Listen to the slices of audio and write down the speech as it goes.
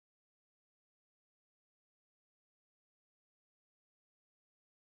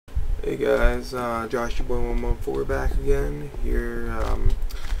Hey guys, Josh your boy 114 back again here,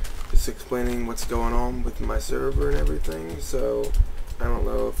 just explaining what's going on with my server and everything. So I don't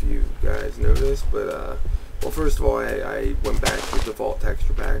know if you guys noticed, but well, first of all, I went back to default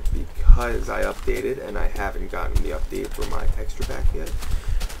texture pack because I updated and I haven't gotten the update for my texture pack yet,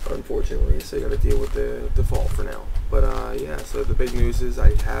 unfortunately, so I gotta deal with the default for now. But yeah, so the big news is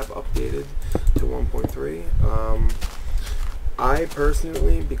I have updated to 1.3. I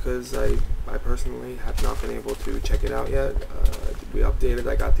personally, because I personally have not been able to check it out yet. We updated,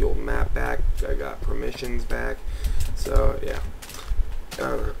 I got the old map back, I got permissions back, so yeah.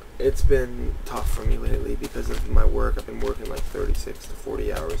 It's been tough for me lately because of my work. I've been working like 36 to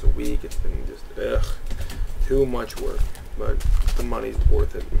 40 hours a week. It's been just, too much work, but the money's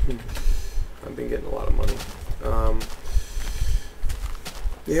worth it. I've been getting a lot of money.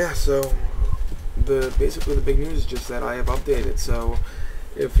 Yeah, so basically the big news is just that I have updated. So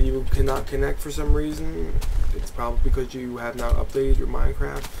if you cannot connect for some reason, it's probably because you have not updated your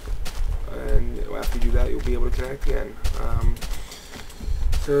Minecraft, and after you do that, you'll be able to connect again.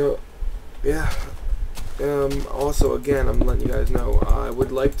 So yeah, also again, I'm letting you guys know, I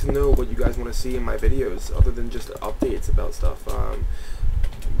would like to know what you guys want to see in my videos other than just updates about stuff.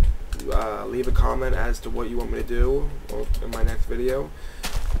 Leave a comment as to what you want me to do in my next video.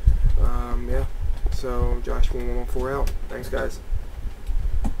 Yeah, so Josh 114 out. Thanks guys.